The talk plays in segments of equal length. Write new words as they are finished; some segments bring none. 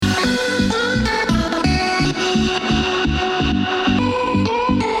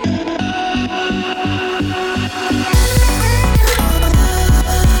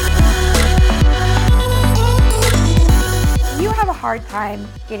time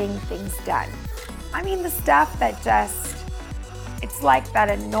getting things done. I mean, the stuff that it's like that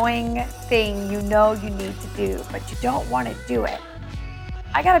annoying thing you know you need to do, but you don't want to do it.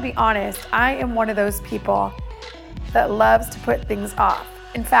 I gotta be honest, I am one of those people that loves to put things off.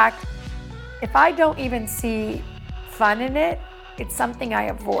 In fact, if I don't even see fun in it, it's something I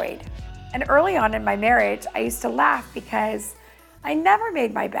avoid. And early on in my marriage, I used to laugh because I never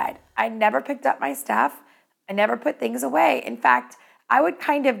made my bed. I never picked up my stuff. I never put things away. In fact, I would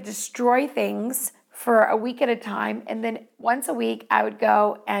kind of destroy things for a week at a time. And then once a week, I would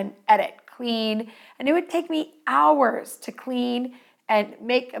go and edit, clean. And it would take me hours to clean and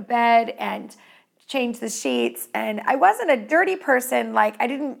make a bed and change the sheets. And I wasn't a dirty person. Like, I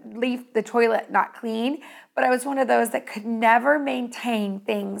didn't leave the toilet not clean, but I was one of those that could never maintain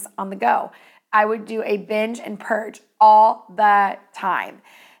things on the go. I would do a binge and purge all the time.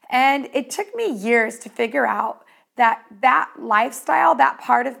 And it took me years to figure out that lifestyle, that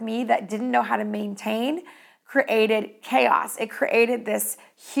part of me that didn't know how to maintain, created chaos. It created this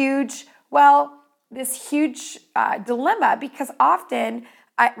huge dilemma, because often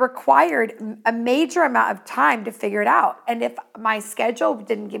it required a major amount of time to figure it out. And if my schedule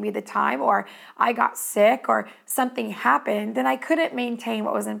didn't give me the time, or I got sick or something happened, then I couldn't maintain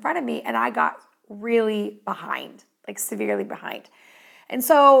what was in front of me. And I got really behind, like severely behind. And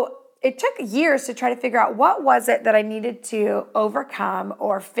so it took years to try to figure out what was it that I needed to overcome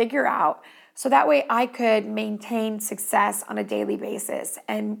or figure out, so that way I could maintain success on a daily basis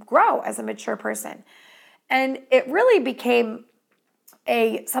and grow as a mature person. And it really became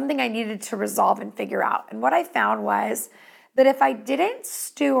something I needed to resolve and figure out. And what I found was that if I didn't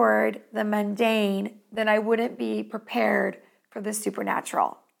steward the mundane, then I wouldn't be prepared for the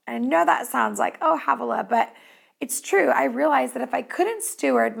supernatural. And I know that sounds like, oh, Havilah, but it's true. I realized that if I couldn't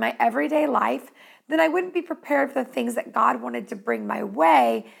steward my everyday life, then I wouldn't be prepared for the things that God wanted to bring my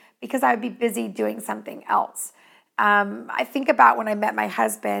way, because I would be busy doing something else. I think about when I met my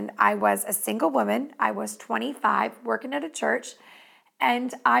husband. I was a single woman. I was 25, working at a church,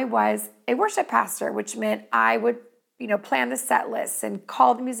 and I was a worship pastor, which meant I would, plan the set lists and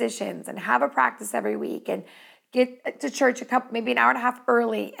call the musicians and have a practice every week and get to church maybe an hour and a half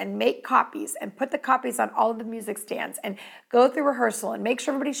early and make copies and put the copies on all of the music stands and go through rehearsal and make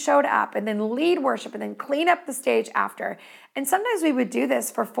sure everybody showed up and then lead worship and then clean up the stage after. And sometimes we would do this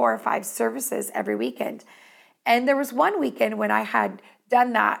for 4 or 5 services every weekend. And there was one weekend when I had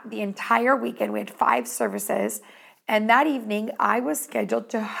done that the entire weekend. We had 5 services. And that evening, I was scheduled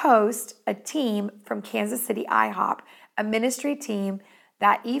to host a team from Kansas City IHOP, a ministry team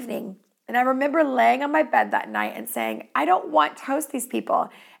that evening. And I remember laying on my bed that night and saying, I don't want to host these people.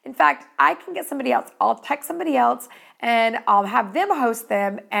 In fact, I can get somebody else. I'll text somebody else and I'll have them host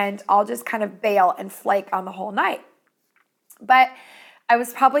them, and I'll just kind of bail and flake on the whole night. But I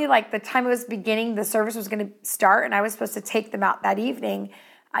was probably the time it was beginning, the service was going to start, and I was supposed to take them out that evening.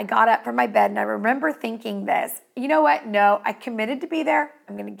 I got up from my bed and I remember thinking this, you know what? No, I committed to be there.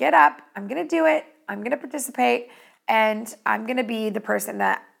 I'm going to get up. I'm going to do it. I'm going to participate, and I'm going to be the person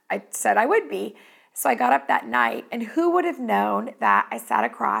that I said I would be. So I got up that night, and who would have known that I sat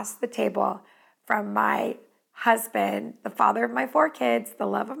across the table from my husband, the father of my 4 kids, the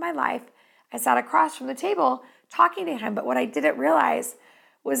love of my life. I sat across from the table talking to him, but what I didn't realize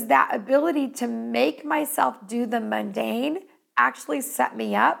was that ability to make myself do the mundane actually set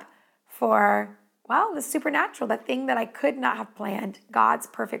me up for, the supernatural, the thing that I could not have planned, God's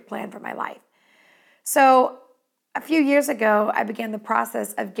perfect plan for my life. So a few years ago, I began the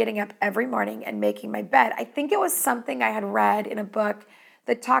process of getting up every morning and making my bed. I think it was something I had read in a book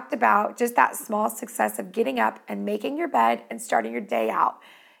that talked about just that small success of getting up and making your bed and starting your day out.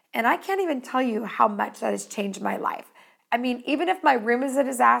 And I can't even tell you how much that has changed my life. I mean, even if my room is a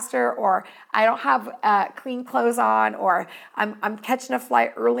disaster, or I don't have clean clothes on, or I'm catching a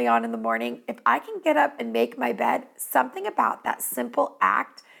flight early on in the morning, if I can get up and make my bed, something about that simple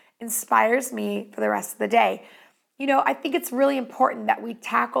act inspires me for the rest of the day. I think it's really important that we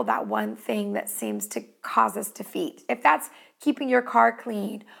tackle that one thing that seems to cause us defeat. If that's keeping your car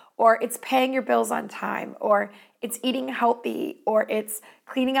clean, or it's paying your bills on time, or it's eating healthy, or it's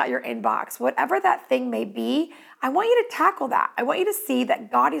cleaning out your inbox, whatever that thing may be, I want you to tackle that. I want you to see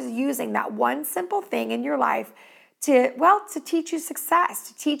that God is using that one simple thing in your life to teach you success,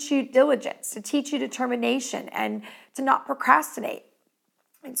 to teach you diligence, to teach you determination, and to not procrastinate.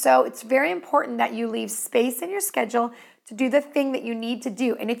 And so it's very important that you leave space in your schedule to do the thing that you need to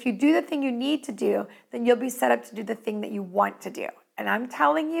do. And if you do the thing you need to do, then you'll be set up to do the thing that you want to do. And I'm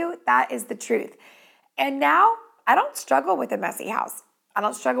telling you, that is the truth. And now I don't struggle with a messy house. I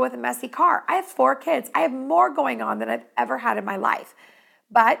don't struggle with a messy car. I have 4 kids. I have more going on than I've ever had in my life.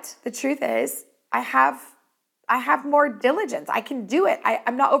 But the truth is, I have more diligence. I can do it.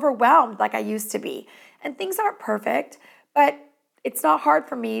 I'm not overwhelmed like I used to be. And things aren't perfect, but it's not hard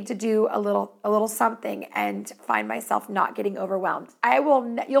for me to do a little something and find myself not getting overwhelmed.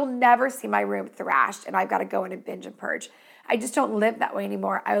 You'll never see my room thrashed and I've got to go in and binge and purge. I just don't live that way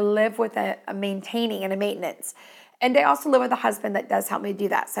anymore. I live with a maintaining and a maintenance. And I also live with a husband that does help me do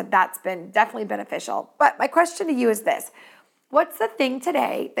that. So that's been definitely beneficial. But my question to you is this: what's the thing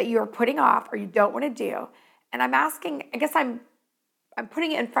today that you're putting off or you don't want to do? And I'm asking, I guess I'm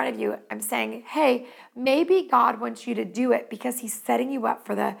putting it in front of you. I'm saying, hey, maybe God wants you to do it because he's setting you up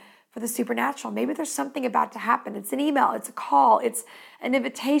for the supernatural. Maybe there's something about to happen. It's an email, it's a call, it's an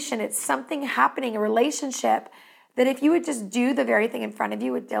invitation, it's something happening, a relationship that if you would just do the very thing in front of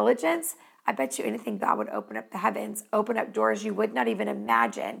you with diligence, I bet you anything God would open up the heavens, open up doors you would not even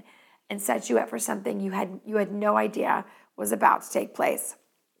imagine, and set you up for something you had no idea was about to take place.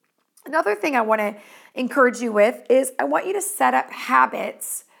 Another thing I want to encourage you with is I want you to set up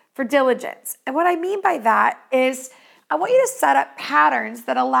habits for diligence. And what I mean by that is I want you to set up patterns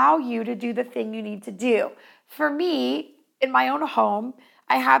that allow you to do the thing you need to do. For me, in my own home,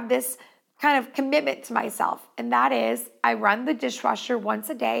 I have this kind of commitment to myself, and that is I run the dishwasher once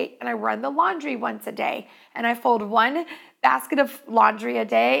a day and I run the laundry once a day, and I fold one basket of laundry a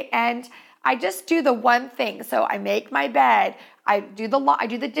day, and I just do the one thing. So I make my bed, I do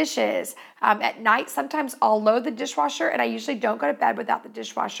the dishes. At night, sometimes I'll load the dishwasher, and I usually don't go to bed without the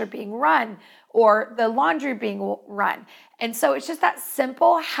dishwasher being run or the laundry being run. And so it's just that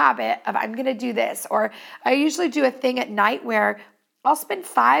simple habit of I'm going to do this. Or I usually do a thing at night where I'll spend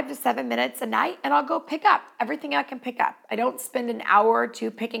 5 to 7 minutes a night and I'll go pick up everything I can pick up. I don't spend an hour or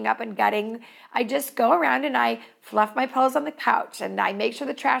two picking up and gutting. I just go around and I fluff my pillows on the couch and I make sure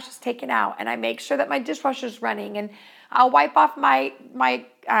the trash is taken out and I make sure that my dishwasher's running, and I'll wipe off my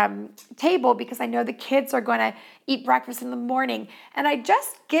table because I know the kids are going to eat breakfast in the morning, and I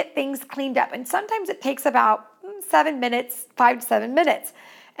just get things cleaned up. And sometimes it takes about 7 minutes, 5 to 7 minutes.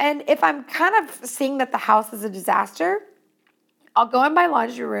 And if I'm kind of seeing that the house is a disaster, I'll go in my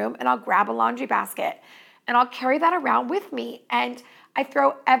laundry room and I'll grab a laundry basket and I'll carry that around with me. And I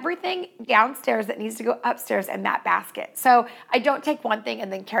throw everything downstairs that needs to go upstairs in that basket. So I don't take one thing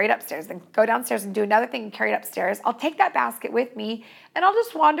and then carry it upstairs, then go downstairs and do another thing and carry it upstairs. I'll take that basket with me and I'll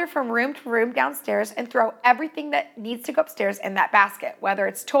just wander from room to room downstairs and throw everything that needs to go upstairs in that basket, whether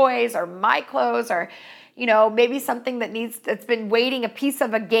it's toys or my clothes or maybe something that's been waiting, a piece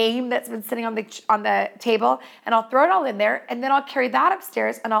of a game that's been sitting on the table, and I'll throw it all in there, and then I'll carry that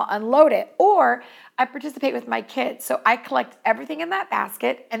upstairs and I'll unload it. Or I participate with my kids, so I collect everything in that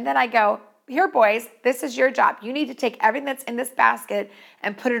basket, and then I go, here, boys, this is your job. You need to take everything that's in this basket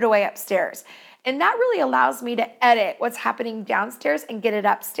and put it away upstairs. And that really allows me to edit what's happening downstairs and get it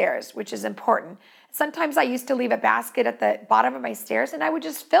upstairs, which is important. Sometimes I used to leave a basket at the bottom of my stairs and I would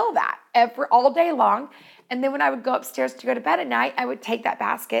just fill that all day long. And then when I would go upstairs to go to bed at night, I would take that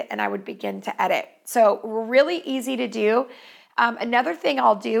basket and I would begin to edit. So really easy to do. Another thing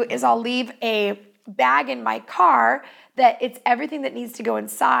I'll do is I'll leave a bag in my car that it's everything that needs to go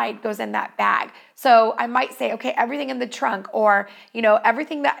inside goes in that bag. So I might say, okay, everything in the trunk, or,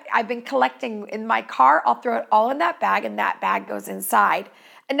 everything that I've been collecting in my car, I'll throw it all in that bag and that bag goes inside.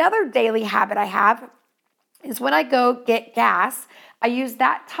 Another daily habit I have is when I go get gas, I use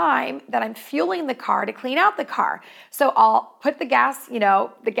that time that I'm fueling the car to clean out the car. So I'll put the gas,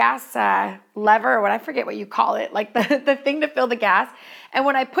 the gas lever, or I forget what you call it, like the thing to fill the gas. And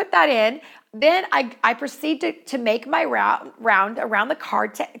when I put that in, then I proceed to make my round around the car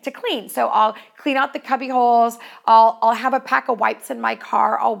to clean. So I'll clean out the cubby holes. I'll have a pack of wipes in my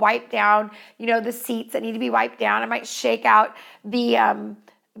car. I'll wipe down, the seats that need to be wiped down. I might shake out the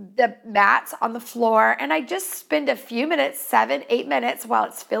mats on the floor, and I just spend a few minutes, 7-8 minutes, while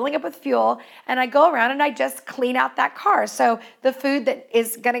it's filling up with fuel, and I go around and I just clean out that car. So the food that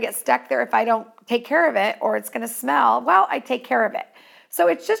is going to get stuck there, if I don't take care of it, or it's going to smell, well, I take care of it. So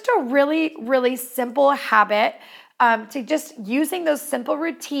it's just a really, really simple habit to just using those simple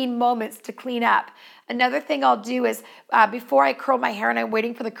routine moments to clean up. Another thing I'll do is before I curl my hair and I'm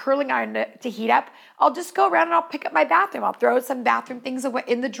waiting for the curling iron to heat up, I'll just go around and I'll pick up my bathroom. I'll throw some bathroom things away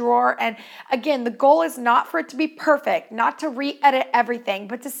in the drawer. And again, the goal is not for it to be perfect, not to re-edit everything,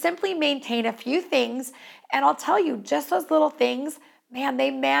 but to simply maintain a few things. And I'll tell you, just those little things, man,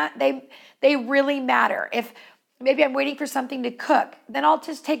 they really matter. If maybe I'm waiting for something to cook, then I'll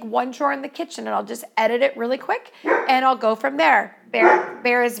just take one drawer in the kitchen and I'll just edit it really quick and I'll go from there.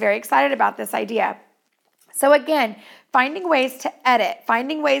 Bear is very excited about this idea. So again, finding ways to edit,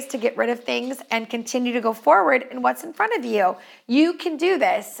 finding ways to get rid of things and continue to go forward in what's in front of you. You can do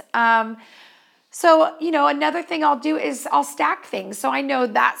this. So, another thing I'll do is I'll stack things. So I know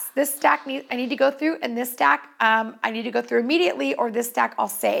this stack I need to go through, and this stack I need to go through immediately, or this stack I'll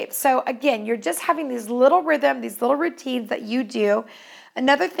save. So again, you're just having these little rhythm, these little routines that you do.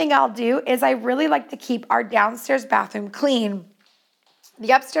 Another thing I'll do is I really like to keep our downstairs bathroom clean.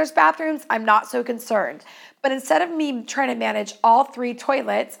 The upstairs bathrooms, I'm not so concerned. But instead of me trying to manage all 3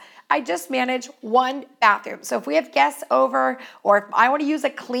 toilets, I just manage one bathroom. So if we have guests over, or if I want to use a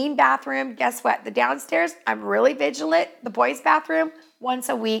clean bathroom, guess what? The downstairs, I'm really vigilant. The boys' bathroom, once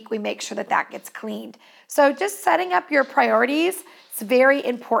a week, we make sure that gets cleaned. So just setting up your priorities is very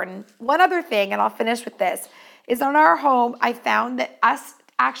important. One other thing, and I'll finish with this, is in our home, I found that us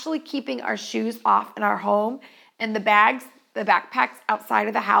actually keeping our shoes off in our home and the backpacks outside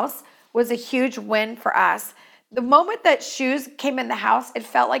of the house was a huge win for us. The moment that shoes came in the house, it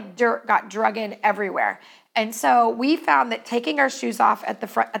felt like dirt got drug in everywhere. And so we found that taking our shoes off at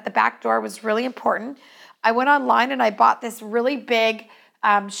the back door was really important. I went online and I bought this really big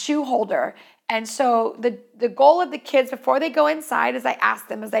shoe holder. And so the goal of the kids before they go inside is I ask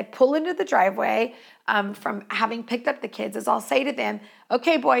them as I pull into the driveway from having picked up the kids is I'll say to them,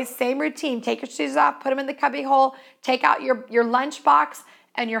 okay, boys, same routine. Take your shoes off, put them in the cubby hole, take out your lunch box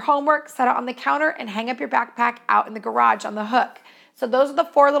and your homework, set it on the counter, and hang up your backpack out in the garage on the hook. So those are the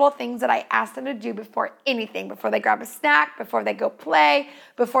 4 little things that I ask them to do before anything, before they grab a snack, before they go play,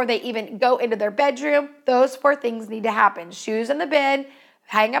 before they even go into their bedroom. Those 4 things need to happen. Shoes in the bin,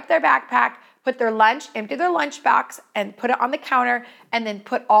 hang up their backpack, empty their lunch box and put it on the counter, and then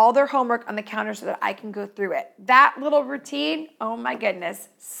put all their homework on the counter so that I can go through it. That little routine, oh my goodness,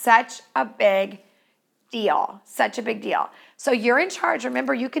 such a big deal. Such a big deal. So you're in charge.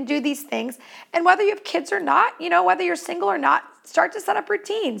 Remember, you can do these things. And whether you have kids or not, whether you're single or not, start to set up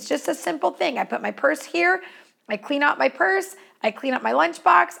routines. Just a simple thing. I put my purse here. I clean out my purse. I clean up my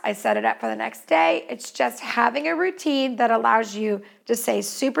lunchbox. I set it up for the next day. It's just having a routine that allows you to stay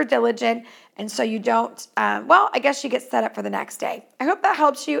super diligent. And so you don't, I guess you get set up for the next day. I hope that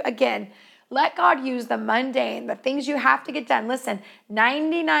helps you. Again, let God use the mundane, the things you have to get done. Listen,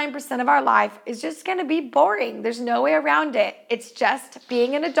 99% of our life is just going to be boring. There's no way around it. It's just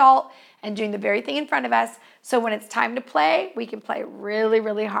being an adult and doing the very thing in front of us. So when it's time to play, we can play really,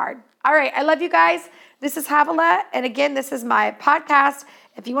 really hard. All right. I love you guys. This is Havilah. And again, this is my podcast.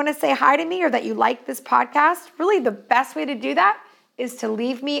 If you want to say hi to me or that you like this podcast, really the best way to do that is to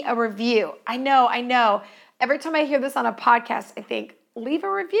leave me a review. I know. Every time I hear this on a podcast, I think, leave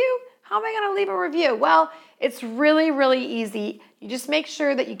a review? How am I going to leave a review? Well, it's really, really easy. You just make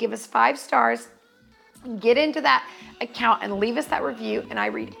sure that you give us 5 stars, get into that account and leave us that review, and I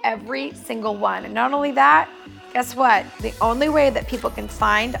read every single one. And not only that, guess what? The only way that people can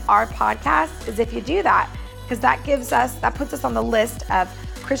find our podcast is if you do that, because that puts us on the list of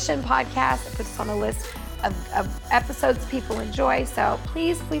Christian podcasts. It puts us on the list of episodes people enjoy. So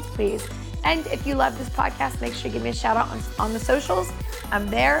please, please, please. And if you love this podcast, make sure you give me a shout out on the socials. I'm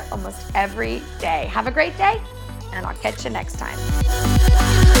there almost every day. Have a great day, and I'll catch you next time.